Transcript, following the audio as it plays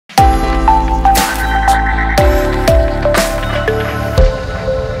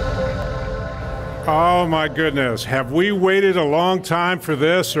Oh my goodness, have we waited a long time for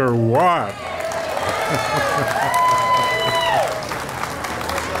this or what?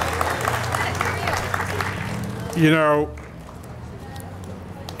 You know,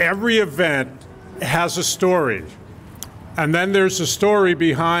 every event has a story, and then there's a story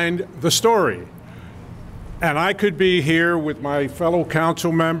behind the story. And I could be here with my fellow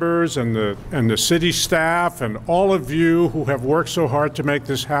council members and the city staff and all of you who have worked so hard to make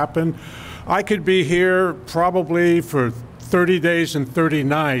this happen. I could be here probably for 30 days and 30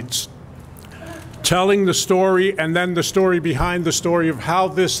 nights telling the story and then the story behind the story of how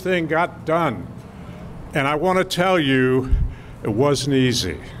this thing got done. And I want to tell you, it wasn't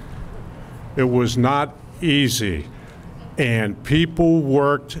easy. It was not easy. And people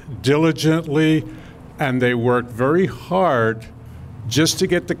worked diligently, and they worked very hard just to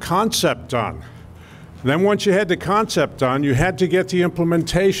get the concept done. Then once you had the concept done, you had to get the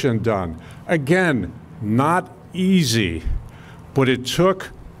implementation done. Again, not easy, but it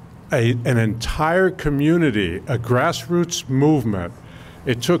took an entire community, a grassroots movement.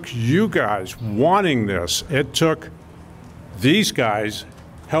 It took you guys wanting this. It took these guys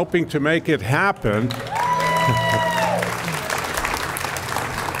helping to make it happen.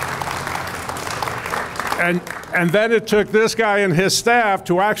 And then it took this guy and his staff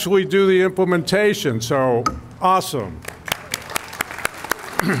to actually do the implementation. So, awesome.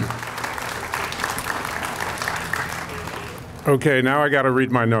 Okay, now I got to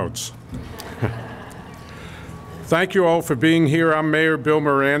read my notes. Thank you all for being here. I'm Mayor Bill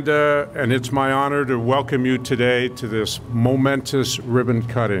Miranda, and it's my honor to welcome you today to this momentous ribbon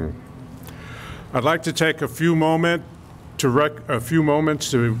cutting. I'd like to take a few moments to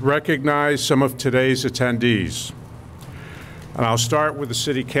recognize some of today's attendees. And I'll start with the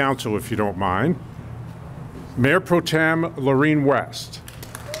City Council, if you don't mind. Mayor Pro Tem Lorene West.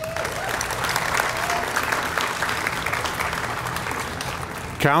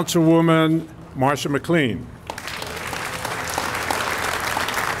 Councilwoman Marsha McLean.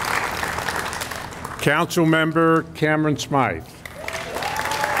 Council Member Cameron Smythe.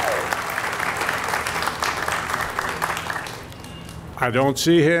 I don't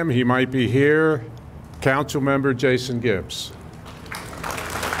see him. He might be here. Council Member Jason Gibbs.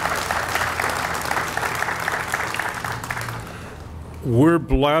 We're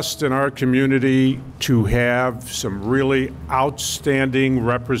blessed in our community to have some really outstanding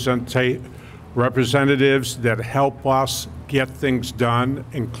representatives that help us get things done,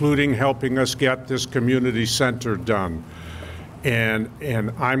 including helping us get this community center done. And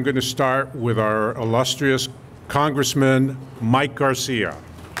I'm going to start with our illustrious Congressman Mike Garcia.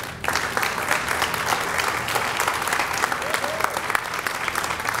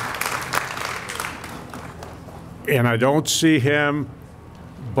 And I don't see him,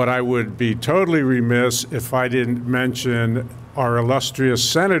 but I would be totally remiss if I didn't mention our illustrious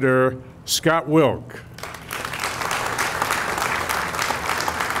Senator, Scott Wilk.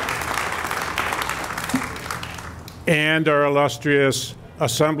 And our illustrious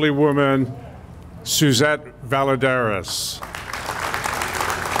Assemblywoman, Suzette Valladares.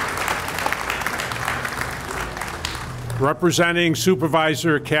 Representing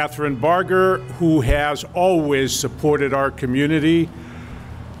Supervisor Catherine Barger, who has always supported our community,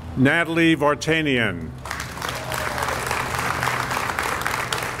 Natalie Vartanian.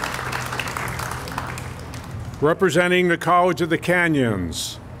 Representing the College of the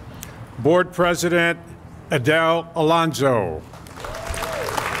Canyons, Board President Adele Alonzo.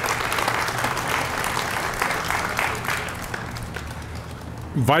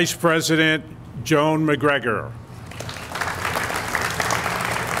 Vice President Joan McGregor.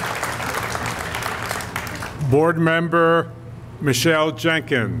 Board Member Michelle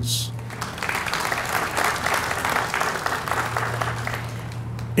Jenkins.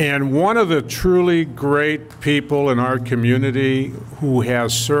 And one of the truly great people in our community who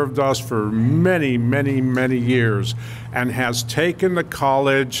has served us for many, many, many years and has taken the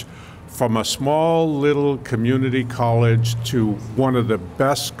college from a small little community college to one of the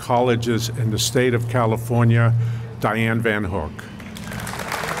best colleges in the state of California, Diane Van Hook.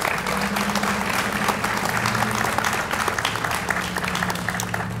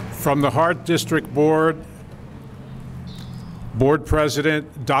 From the Hart District Board, Board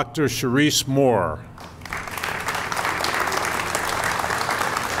President Dr. Sharice Moore.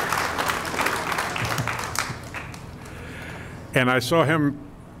 And I saw him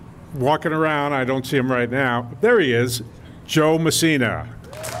walking around. I don't see him right now. There he is, Joe Messina.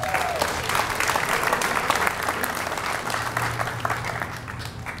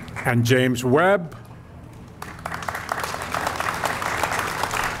 And James Webb.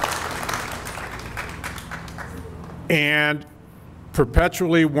 and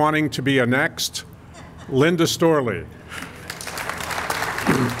perpetually wanting to be annexed, Linda Storley.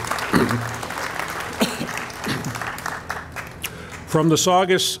 From the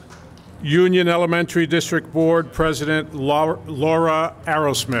Saugus Union Elementary District Board, President Laura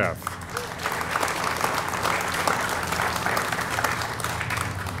Arrowsmith.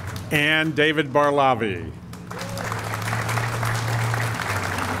 And David Barlavi.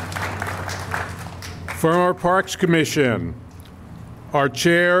 From our Parks Commission, our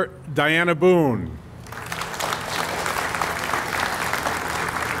Chair, Diana Boone.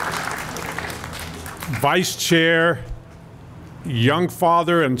 Vice Chair, young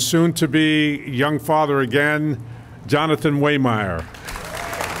father and soon to be young father again, Jonathan Waymeyer.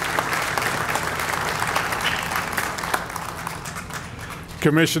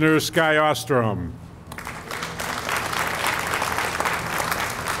 Commissioner Sky Ostrom.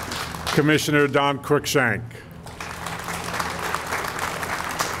 Commissioner Don Cruikshank.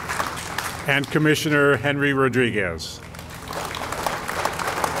 And Commissioner Henry Rodriguez.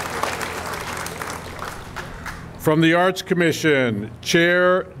 From the Arts Commission,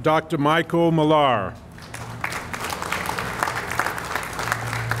 Chair Dr. Michael Millar.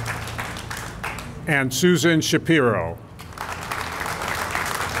 And Susan Shapiro.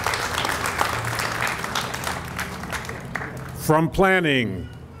 From Planning,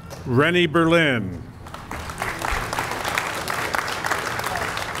 Rennie Berlin.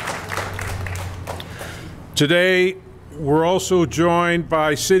 Today, we're also joined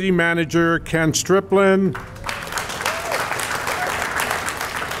by City Manager Ken Striplin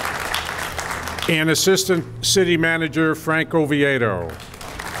and Assistant City Manager Frank Oviedo.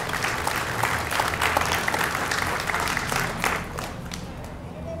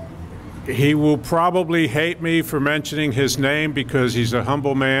 He will probably hate me for mentioning his name because he's a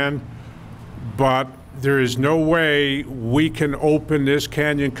humble man, but there is no way we can open this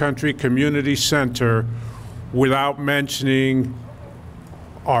Canyon Country Community Center without mentioning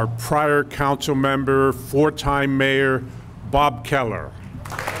our prior council member, four-time mayor, Bob Keller.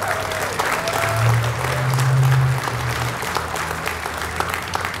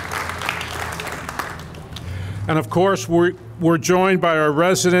 And of course, we're joined by our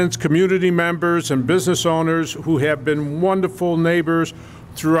residents, community members, and business owners who have been wonderful neighbors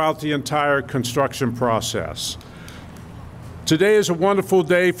throughout the entire construction process. Today is a wonderful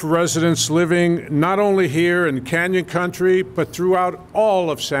day for residents living not only here in Canyon Country, but throughout all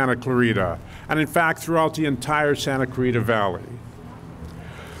of Santa Clarita, and in fact, throughout the entire Santa Clarita Valley.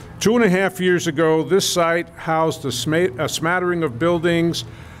 2.5 years ago, this site housed a smattering of buildings,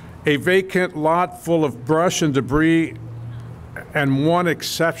 a vacant lot full of brush and debris, and one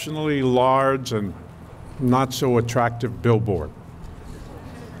exceptionally large and not so attractive billboard.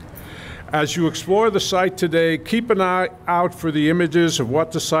 As you explore the site today, keep an eye out for the images of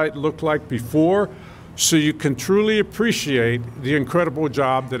what the site looked like before so you can truly appreciate the incredible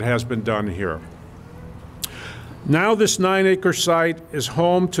job that has been done here. Now this 9-acre site is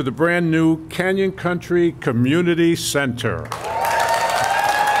home to the brand new Canyon Country Community Center.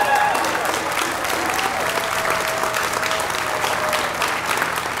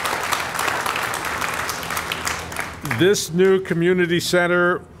 This new community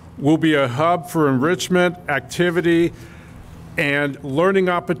center will be a hub for enrichment, activity, and learning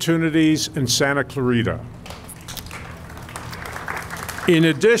opportunities in Santa Clarita. In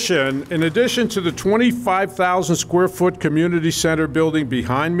addition to the 25,000 square foot community center building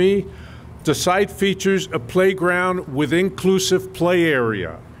behind me, the site features a playground with inclusive play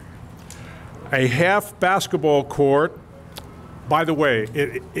area, a half basketball court. By the way,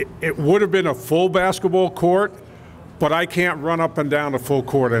 it would have been a full basketball court, but I can't run up and down a full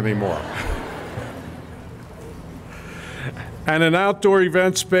court anymore. And an outdoor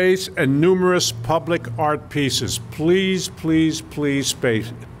event space and numerous public art pieces. Please, please, please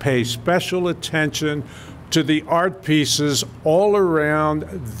pay special attention to the art pieces all around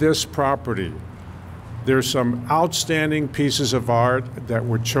this property. There's some outstanding pieces of art that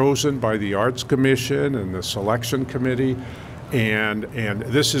were chosen by the Arts Commission and the Selection Committee, and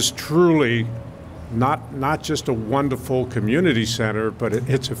this is truly not just a wonderful community center, but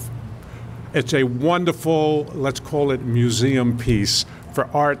it's a wonderful, let's call it museum piece for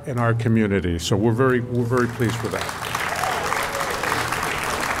art in our community. So we're very pleased with that.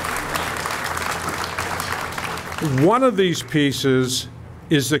 One of these pieces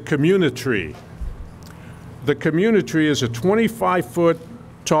is the community. The community is a 25-foot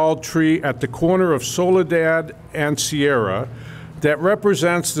tall tree at the corner of Soledad and Sierra that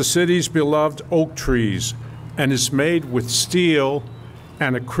represents the city's beloved oak trees and is made with steel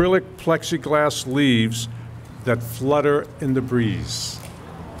and acrylic plexiglass leaves that flutter in the breeze.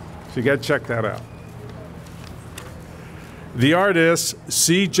 So you got to check that out. The artist,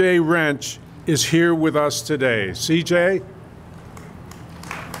 C.J. Wrench, is here with us today. C.J.?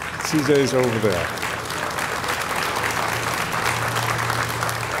 C.J.'s over there.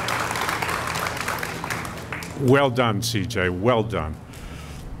 Well done, C.J., well done.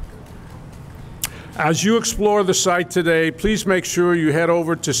 As you explore the site today, please make sure you head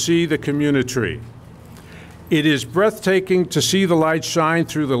over to see the community tree. It is breathtaking to see the light shine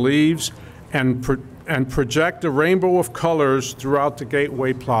through the leaves and project a rainbow of colors throughout the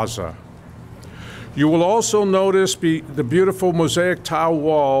Gateway Plaza. You will also notice the beautiful mosaic tile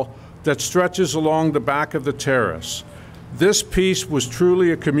wall that stretches along the back of the terrace. This piece was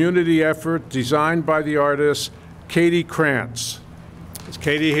truly a community effort designed by the artist, Katie Krantz. Is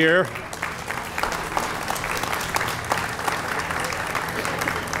Katie here?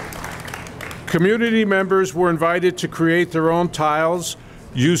 Community members were invited to create their own tiles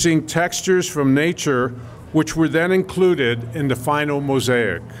using textures from nature, which were then included in the final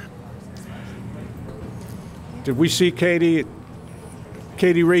mosaic. Did we see Katie?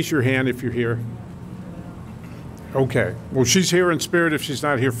 Katie, raise your hand if you're here. Okay. Well, she's here in spirit if she's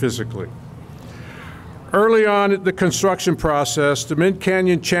not here physically. Early on in the construction process, the Mid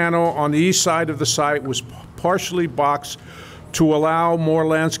Canyon Channel on the east side of the site was partially boxed to allow more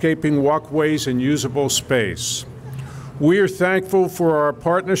landscaping, walkways, and usable space. We are thankful for our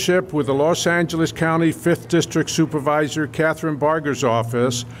partnership with the Los Angeles County 5th District Supervisor Catherine Barger's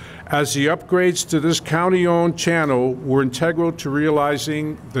office, as the upgrades to this county-owned channel were integral to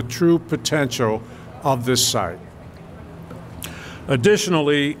realizing the true potential of this site.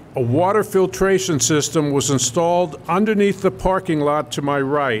 Additionally, a water filtration system was installed underneath the parking lot to my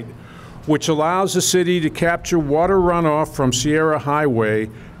right, which allows the city to capture water runoff from Sierra Highway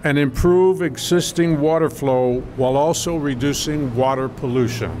and improve existing water flow while also reducing water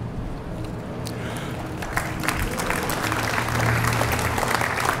pollution.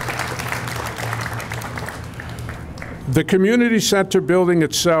 The community center building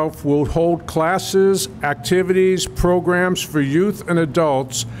itself will hold classes, activities, programs for youth and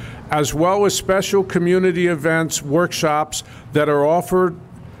adults, as well as special community events, workshops that offer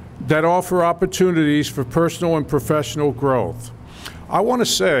opportunities for personal and professional growth. I want to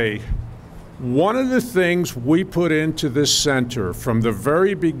say, one of the things we put into this center from the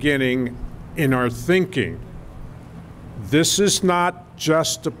very beginning in our thinking, this is not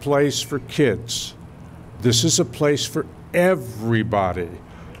just a place for kids. This is a place for everybody.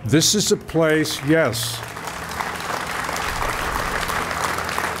 This is a place, yes.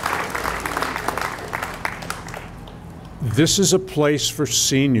 This is a place for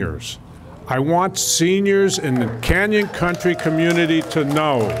seniors. I want seniors in the Canyon Country community to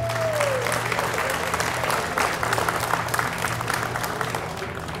know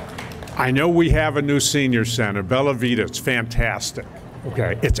I know we have a new senior center, Bella Vita. It's fantastic.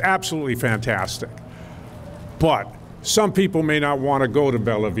 Okay, it's absolutely fantastic. But some people may not want to go to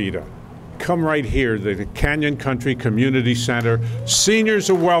Bella Vita. Come right here, the Canyon Country Community Center. Seniors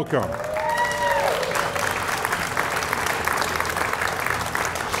are welcome.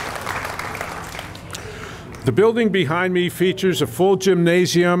 The building behind me features a full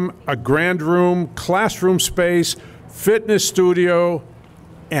gymnasium, a grand room, classroom space, fitness studio,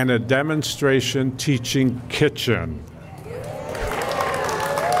 and a demonstration teaching kitchen.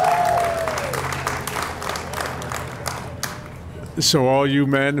 So all you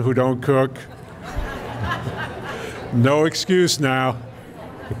men who don't cook, no excuse now.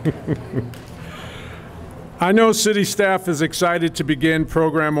 I know city staff is excited to begin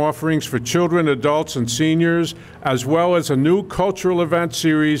program offerings for children, adults, and seniors, as well as a new cultural event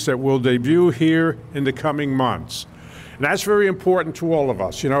series that will debut here in the coming months. And that's very important to all of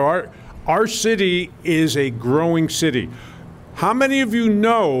us. You know, our city is a growing city. How many of you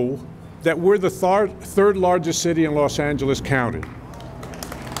know that we're the third largest city in Los Angeles County?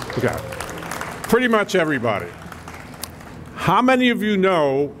 Okay, pretty much everybody. How many of you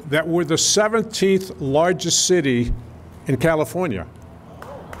know that we're the 17th largest city in California?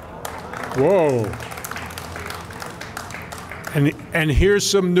 Whoa. And here's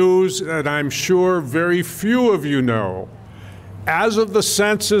some news that I'm sure very few of you know. As of the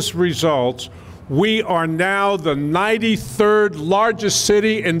census results, we are now the 93rd largest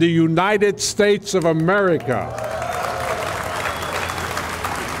city in the United States of America.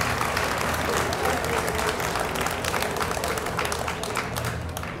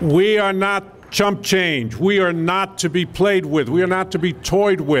 We are not chump change. We are not to be played with. We are not to be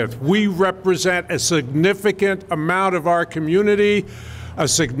toyed with. We represent a significant amount of our community. a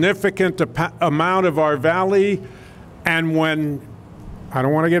significant amount of our valley. And when, I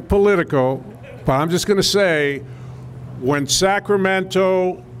don't want to get political, but I'm just going to say, when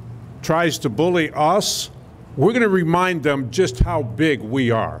Sacramento tries to bully us, we're going to remind them just how big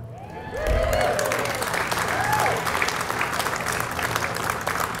we are.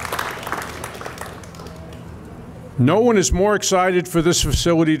 No one is more excited for this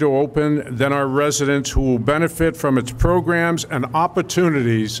facility to open than our residents, who will benefit from its programs and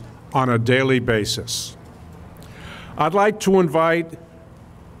opportunities on a daily basis. I'd like to invite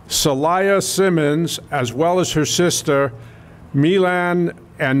Salaya Simmons, as well as her sister Milan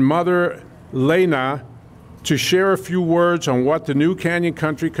and mother Lena, to share a few words on what the new Canyon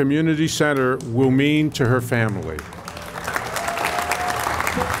Country Community Center will mean to her family.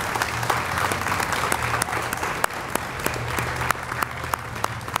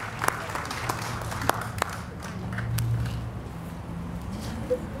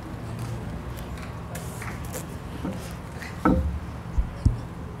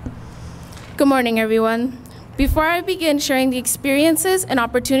 Good morning, everyone. Before I begin sharing the experiences and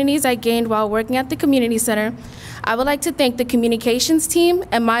opportunities I gained while working at the community center, I would like to thank the communications team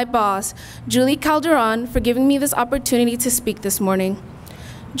and my boss, Julie Calderon, for giving me this opportunity to speak this morning.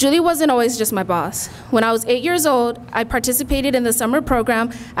 Julie wasn't always just my boss. When I was 8 years old, I participated in the summer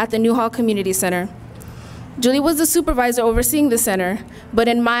program at the Newhall Community Center. Julie was the supervisor overseeing the center, but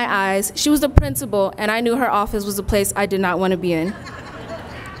in my eyes, she was the principal, and I knew her office was a place I did not want to be in.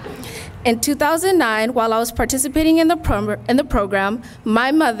 In 2009, while I was participating in the program,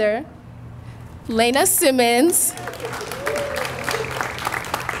 my mother, Lena Simmons,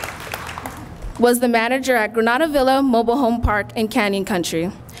 was the manager at Granada Villa Mobile Home Park in Canyon Country.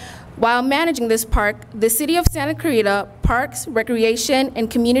 While managing this park, the City of Santa Clarita Parks, Recreation, and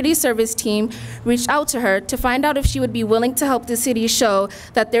Community Service team reached out to her to find out if she would be willing to help the city show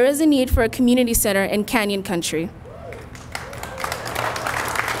that there is a need for a community center in Canyon Country.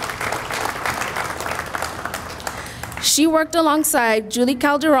 She worked alongside Julie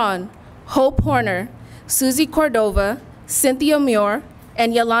Calderon, Hope Horner, Susie Cordova, Cynthia Muir,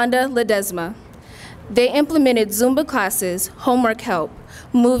 and Yolanda Ledesma. They implemented Zumba classes, homework help,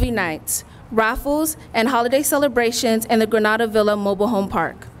 movie nights, raffles, and holiday celebrations in the Granada Villa Mobile Home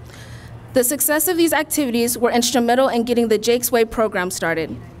Park. The success of these activities were instrumental in getting the Jake's Way program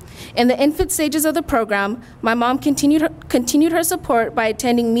started. In the infant stages of the program, my mom continued her support by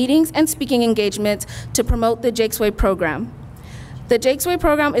attending meetings and speaking engagements to promote the Jake's Way program. The Jake's Way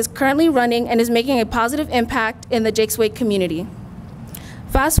program is currently running and is making a positive impact in the Jake's Way community.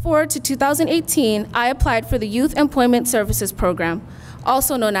 Fast forward to 2018, I applied for the Youth Employment Services Program,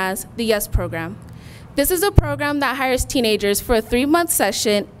 also known as the YES program. This is a program that hires teenagers for a 3-month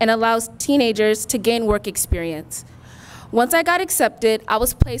session and allows teenagers to gain work experience. Once I got accepted, I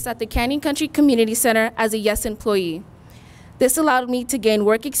was placed at the Canyon Country Community Center as a YES employee. This allowed me to gain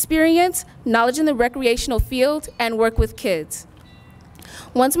work experience, knowledge in the recreational field, and work with kids.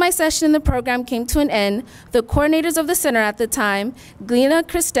 Once my session in the program came to an end, the coordinators of the center at the time, Glena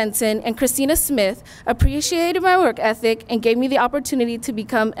Christensen and Christina Smith, appreciated my work ethic and gave me the opportunity to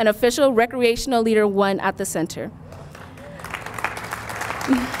become an official Recreational Leader 1 at the center.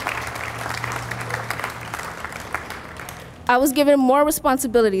 I was given more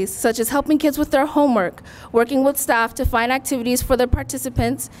responsibilities, such as helping kids with their homework, working with staff to find activities for their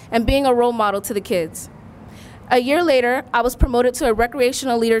participants, and being a role model to the kids. A year later, I was promoted to a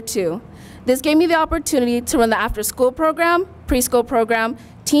Recreational Leader 2. This gave me the opportunity to run the after-school program, preschool program,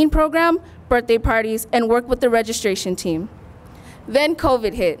 teen program, birthday parties, and work with the registration team. Then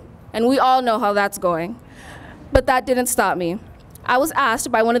COVID hit, and we all know how that's going. But that didn't stop me. I was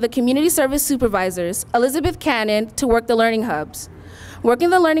asked by one of the community service supervisors, Elizabeth Cannon, to work the learning hubs. Working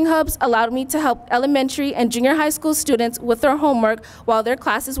the learning hubs allowed me to help elementary and junior high school students with their homework while their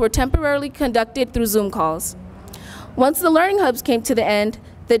classes were temporarily conducted through Zoom calls. Once the learning hubs came to the end,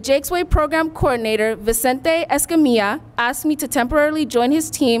 the Jake's Way program coordinator, Vicente Escamilla, asked me to temporarily join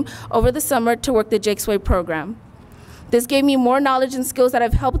his team over the summer to work the Jake's Way program. This gave me more knowledge and skills that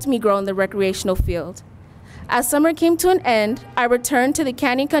have helped me grow in the recreational field. As summer came to an end, I returned to the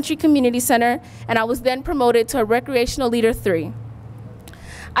Canyon Country Community Center, and I was then promoted to a Recreational Leader 3.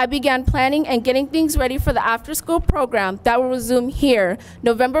 I began planning and getting things ready for the after-school program that will resume here,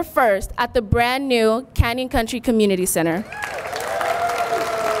 November 1st, at the brand new Canyon Country Community Center.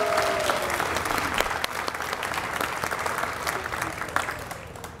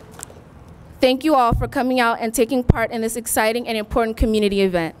 Thank you all for coming out and taking part in this exciting and important community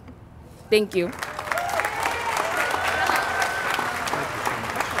event. Thank you.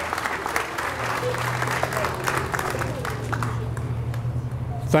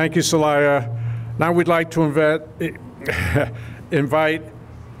 Thank you, Celaya. Now we'd like to invite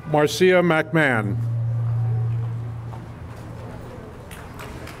Marcia McMahon,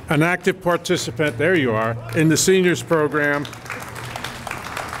 an active participant, there you are, in the seniors program,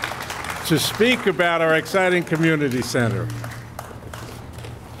 to speak about our exciting community center.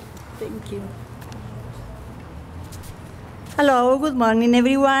 Thank you. Hello, good morning,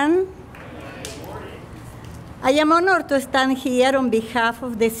 everyone. I am honored to stand here on behalf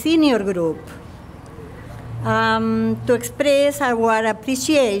of the senior group to express our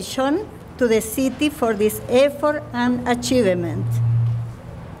appreciation to the city for this effort and achievement.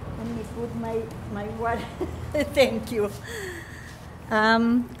 Let me put my water. Thank you.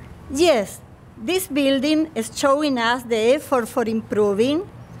 Yes, this building is showing us the effort for improving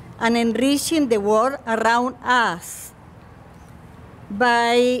and enriching the world around us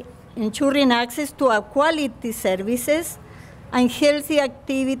by ensuring access to quality services and healthy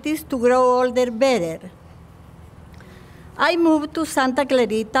activities to grow older better. I moved to Santa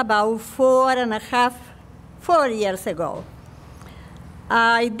Clarita about 4 years ago.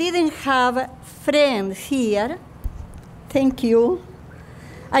 I didn't have friends here. Thank you.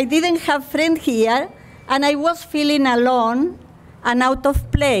 I didn't have friends here, and I was feeling alone and out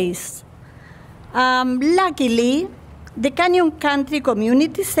of place. Luckily, the Canyon Country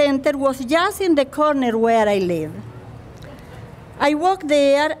Community Center was just in the corner where I live. I walked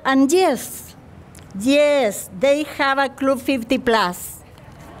there, and yes, they have a Club 50 Plus.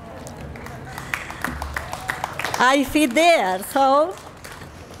 I fit there, so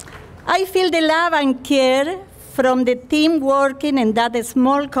I feel the love and care from the team working in that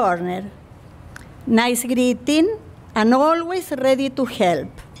small corner. Nice greeting, and always ready to help.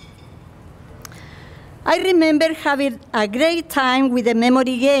 I remember having a great time with the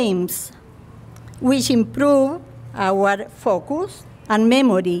memory games, which improve our focus and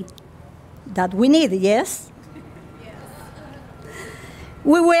memory that we need, yes? Yes.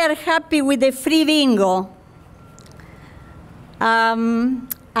 We were happy with the free bingo and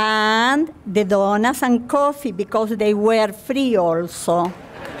the donuts and coffee because they were free also.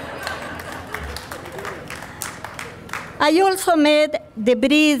 I also met the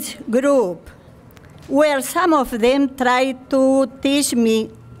bridge group, where some of them tried to teach me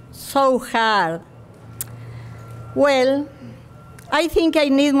so hard. Well, I think I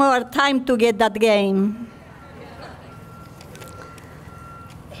need more time to get that game.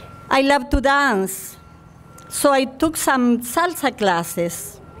 I love to dance, so I took some salsa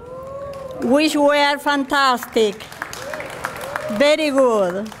classes, which were fantastic, very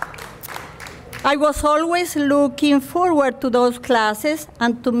good. I was always looking forward to those classes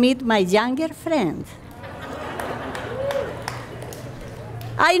and to meet my younger friends.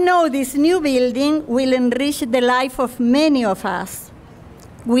 I know this new building will enrich the life of many of us.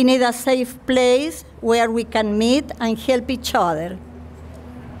 We need a safe place where we can meet and help each other.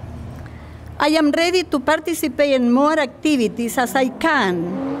 I am ready to participate in more activities as I can,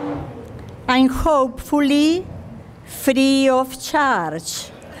 and hopefully free of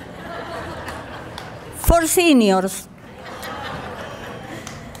charge. For seniors.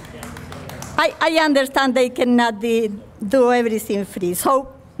 I understand they cannot do everything free, so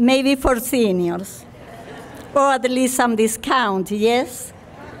maybe for seniors, or at least some discount, yes?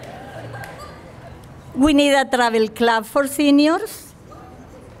 We need a travel club for seniors,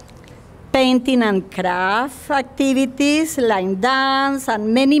 painting and craft activities, line dance,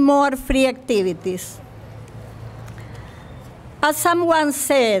 and many more free activities. As someone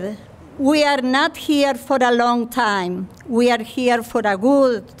said, we are not here for a long time. We are here for a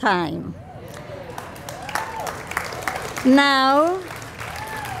good time. Now,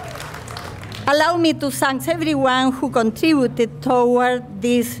 allow me to thank everyone who contributed toward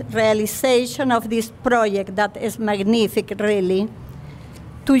this realization of this project that is magnificent, really.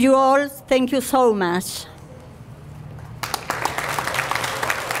 To you all, thank you so much.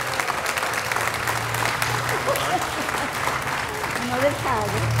 Another hug.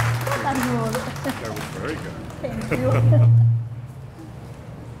 That was very good. Thank you.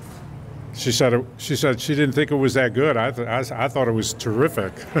 She said she didn't think it was that good. I thought it was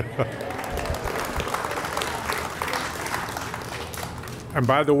terrific. And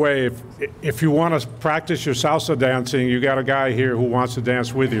by the way, if you want to practice your salsa dancing, you got a guy here who wants to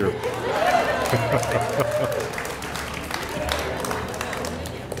dance with you.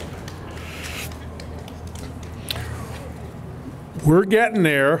 We're getting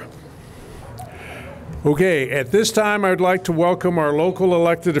there. Okay, at this time, I'd like to welcome our local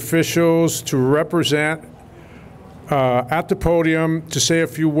elected officials to represent at the podium to say a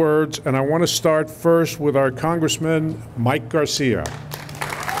few words, and I want to start first with our Congressman Mike Garcia.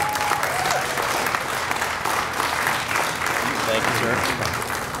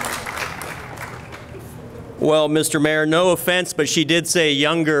 Well, Mr. Mayor, no offense, but she did say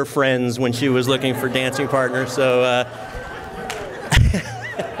younger friends when she was looking for dancing partners. So,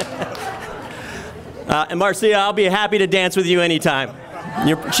 and Marcia, I'll be happy to dance with you anytime.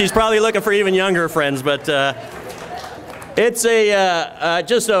 She's probably looking for even younger friends, but it's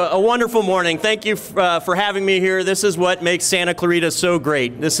just a wonderful morning. Thank you for having me here. This is what makes Santa Clarita so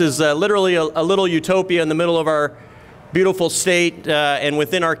great. This is literally a little utopia in the middle of our beautiful state and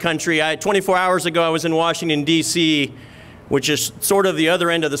within our country. 24 hours ago, I was in Washington, D.C., which is sort of the other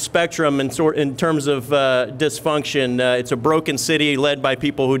end of the spectrum in terms of dysfunction. It's a broken city led by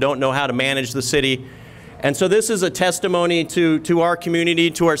people who don't know how to manage the city. And so this is a testimony to our community,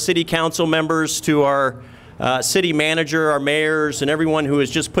 to our city council members, to our city manager, our mayors, and everyone who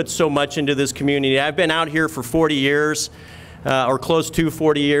has just put so much into this community. I've been out here for 40 years, or close to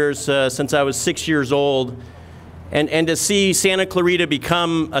 40 years, since I was 6 years old. And to see Santa Clarita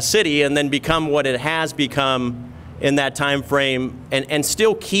become a city and then become what it has become in that time frame, and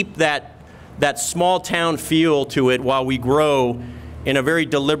still keep that small town feel to it while we grow in a very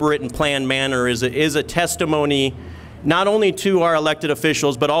deliberate and planned manner is a testimony not only to our elected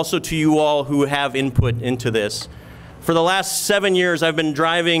officials, but also to you all who have input into this. For the last 7 years, I've been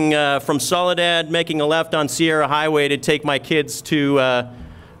driving from Soledad, making a left on Sierra Highway to take my kids to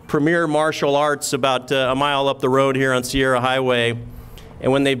Premier Martial Arts about a mile up the road here on Sierra Highway.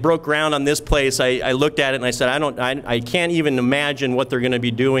 And when they broke ground on this place, I looked at it and I said, I can't even imagine what they're going to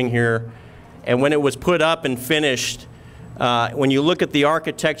be doing here. And when it was put up and finished, when you look at the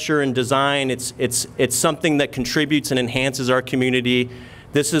architecture and design, it's something that contributes and enhances our community.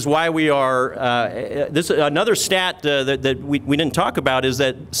 This is why we are, another stat that we didn't talk about is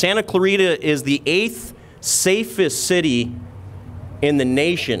that Santa Clarita is the 8th safest city in the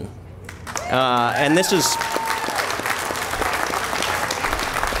nation. And this is,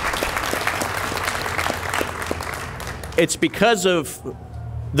 it's because of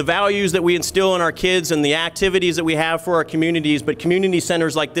the values that we instill in our kids and the activities that we have for our communities, but community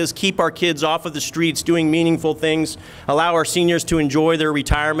centers like this keep our kids off of the streets doing meaningful things, allow our seniors to enjoy their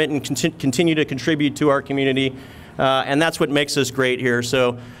retirement and continue to contribute to our community. And that's what makes us great here.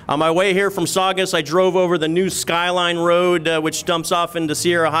 So on my way here from Saugus, I drove over the new Skyline Road, which dumps off into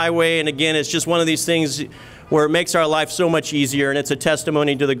Sierra Highway. And again, it's just one of these things where it makes our life so much easier, and it's a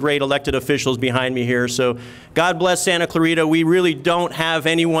testimony to the great elected officials behind me here. So God bless Santa Clarita. We really don't have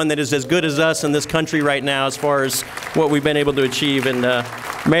anyone that is as good as us in this country right now as far as what we've been able to achieve. And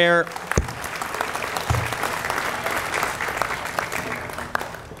Mayor,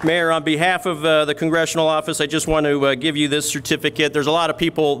 on behalf of the Congressional Office, I just want to give you this certificate. There's a lot of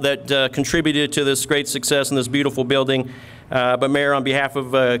people that contributed to this great success in this beautiful building. But Mayor, on behalf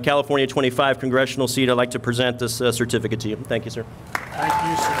of California 25 Congressional seat, I'd like to present this certificate to you. Thank you, sir. Thank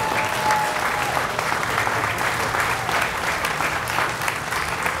you, sir.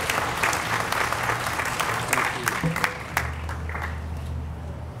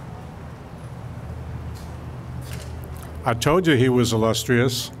 I told you he was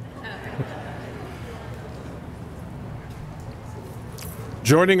illustrious.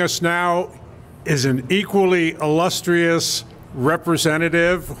 Joining us now is an equally illustrious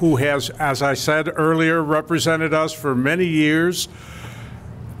representative who has, as I said earlier, represented us for many years,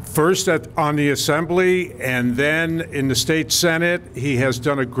 first on the Assembly and then in the State Senate. He has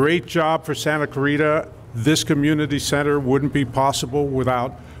done a great job for Santa Clarita. This community center wouldn't be possible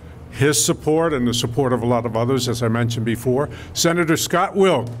without his support and the support of a lot of others, as I mentioned before. Senator Scott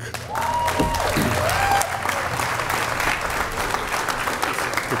Wilk.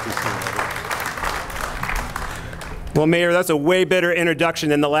 Well, Mayor, that's a way better introduction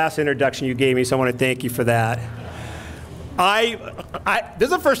than the last introduction you gave me, so I want to thank you for that. This is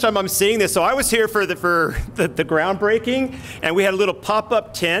the first time I'm seeing this, so I was here for the groundbreaking, and we had a little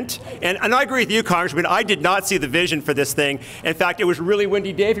pop-up tent, and I agree with you, Congressman, I did not see the vision for this thing. In fact, it was a really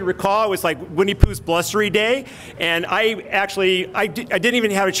windy day. If you recall, it was like Winnie Pooh's blustery day, and I didn't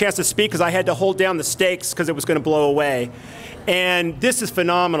even have a chance to speak because I had to hold down the stakes because it was going to blow away. And this is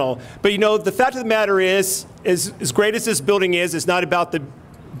phenomenal. But you know, the fact of the matter is, as great as this building is, it's not about the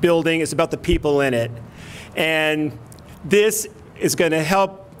building, it's about the people in it. And this is going to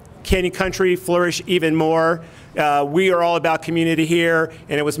help Canyon Country flourish even more. We are all about community here,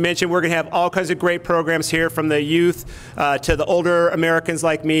 and it was mentioned we're going to have all kinds of great programs here from the youth to the older Americans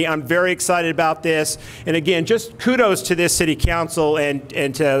like me. I'm very excited about this. And again, just kudos to this city council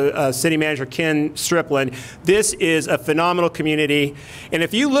and to city manager Ken Striplin. This is a phenomenal community. And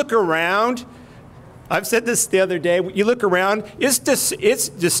if you look around, I've said this the other day. You look around, it's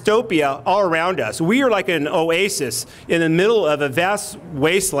dystopia all around us. We are like an oasis in the middle of a vast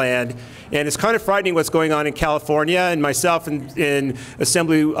wasteland, and it's kind of frightening what's going on in California. And myself and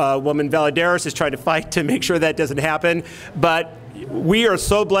Assemblywoman Valadares is trying to fight to make sure that doesn't happen. But we are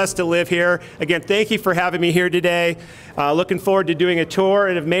so blessed to live here. Again, thank you for having me here today. Looking forward to doing a tour.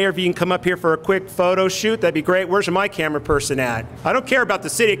 And if Mayor, if you can come up here for a quick photo shoot, that'd be great. Where's my camera person at? I don't care about the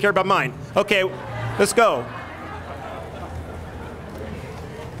city, I care about mine. Okay, let's go.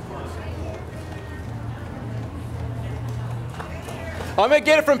 I'm gonna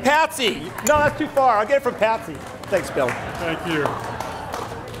get it from Patsy. No, that's too far. I'll get it from Patsy. Thanks, Bill. Thank you.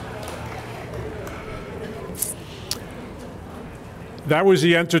 That was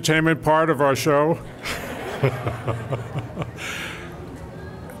the entertainment part of our show.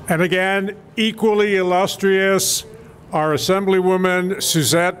 And again, equally illustrious, our Assemblywoman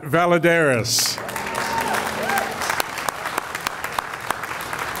Suzette Valadares.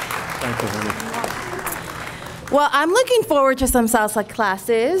 Thank you, honey. Well, I'm looking forward to some salsa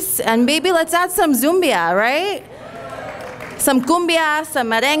classes, and maybe let's add some zumbia, right? Some cumbia, some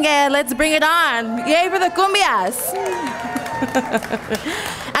merengue, let's bring it on. Yay for the cumbias.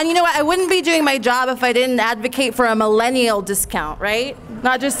 And you know what, I wouldn't be doing my job if I didn't advocate for a millennial discount, right?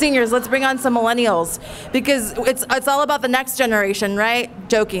 Not just seniors, let's bring on some millennials, because it's all about the next generation, right?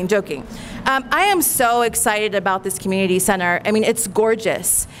 Joking. I am so excited about this community center. I mean, it's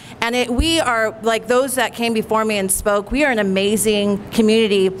gorgeous. And we are, like those that came before me and spoke, we are an amazing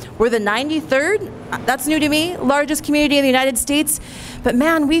community. We're the 93rd, that's new to me, largest community in the United States. But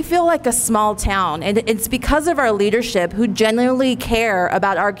man, we feel like a small town. And it's because of our leadership who genuinely care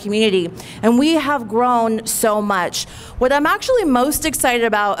about our community. And we have grown so much. What I'm actually most excited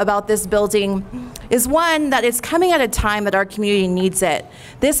about this building is one, that it's coming at a time that our community needs it.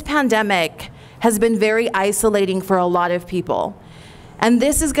 This pandemic has been very isolating for a lot of people. And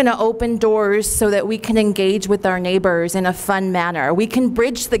this is going to open doors so that we can engage with our neighbors in a fun manner. We can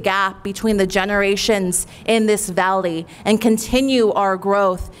bridge the gap between the generations in this valley and continue our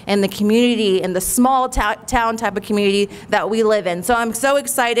growth in the community, in the small town type of community that we live in. So I'm so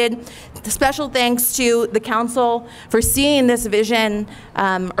excited. Special thanks to the council for seeing this vision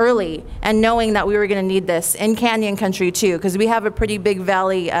early and knowing that we were going to need this in Canyon Country too, because we have a pretty big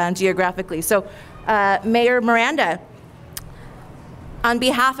valley geographically. So Mayor Miranda, on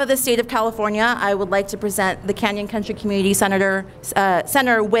behalf of the state of California, I would like to present the Canyon Country Community Center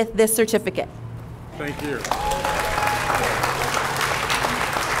with this certificate. Thank you.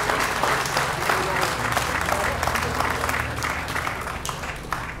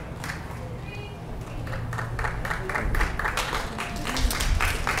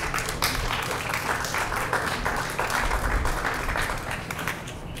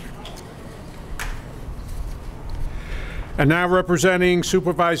 And now representing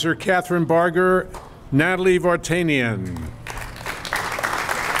Supervisor Catherine Barger, Natalie Vartanian.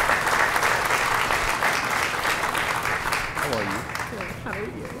 How are you? Good. How are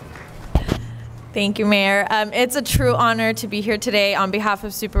you? Thank you, Mayor. It's a true honor to be here today on behalf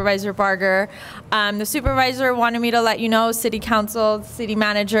of Supervisor Barger. The supervisor wanted me to let you know, City Council, City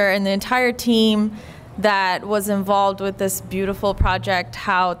Manager, and the entire team that was involved with this beautiful project,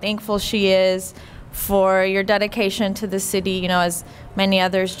 how thankful she is for your dedication to the city. You know, as many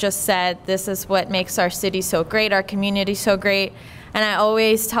others just said, this is what makes our city so great, our community so great. And I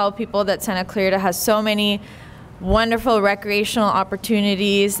always tell people that Santa Clarita has so many wonderful recreational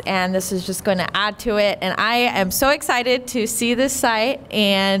opportunities, and this is just going to add to it. And I am so excited to see this site,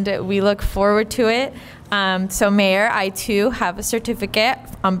 and we look forward to it. So Mayor, I too have a certificate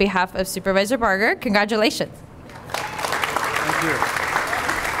on behalf of Supervisor Barger. Congratulations. Thank you.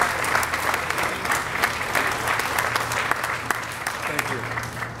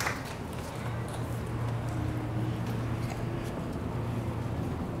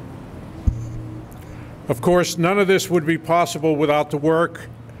 Of course, none of this would be possible without the work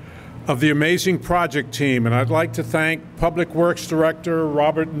of the amazing project team, and I'd like to thank Public Works Director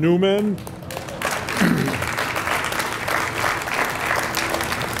Robert Newman,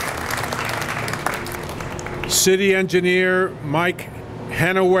 City Engineer Mike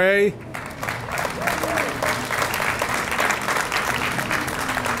Hanaway,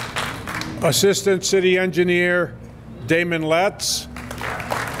 Assistant City Engineer Damon Letts,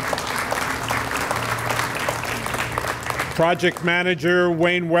 Project Manager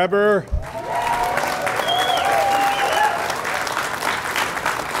Wayne Weber,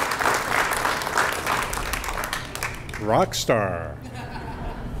 Rockstar,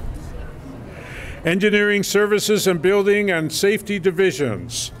 Engineering Services and Building and Safety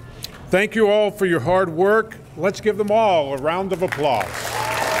Divisions, Thank you all for your hard work. Let's give them all a round of applause.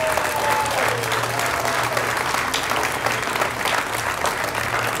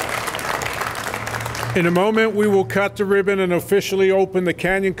 In a moment, we will cut the ribbon and officially open the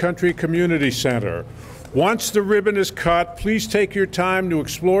Canyon Country Community Center. Once the ribbon is cut, please take your time to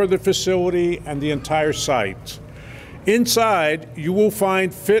explore the facility and the entire site. Inside, you will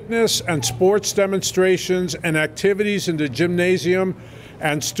find fitness and sports demonstrations and activities in the gymnasium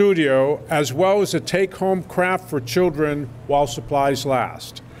and studio, as well as a take-home craft for children while supplies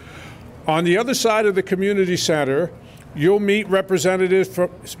last. On the other side of the community center, you'll meet representatives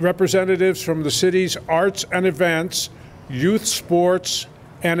from the city's arts and events, youth sports,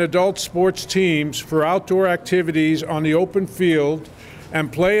 and adult sports teams for outdoor activities on the open field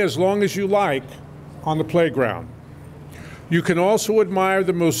and play as long as you like on the playground. You can also admire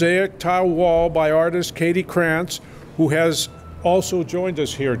the mosaic tile wall by artist Katie Krantz, who has also joined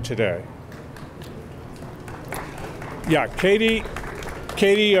us here today. Yeah, Katie,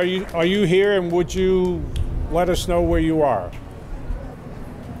 are you here, and would you let us know where you are?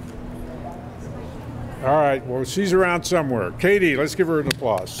 All right, well, she's around somewhere. Katie, let's give her an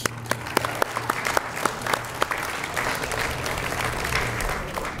applause.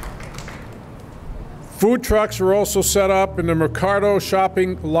 Food trucks are also set up in the Mercado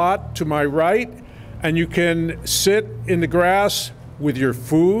shopping lot to my right, and you can sit in the grass with your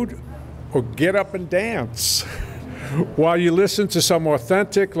food or get up and dance while you listen to some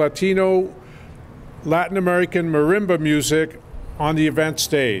authentic Latin American marimba music on the event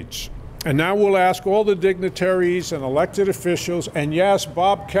stage. And now we'll ask all the dignitaries and elected officials, and yes,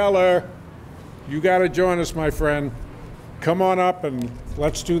 Bob Keller, you got to join us, my friend. Come on up and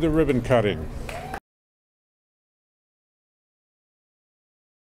let's do the ribbon cutting.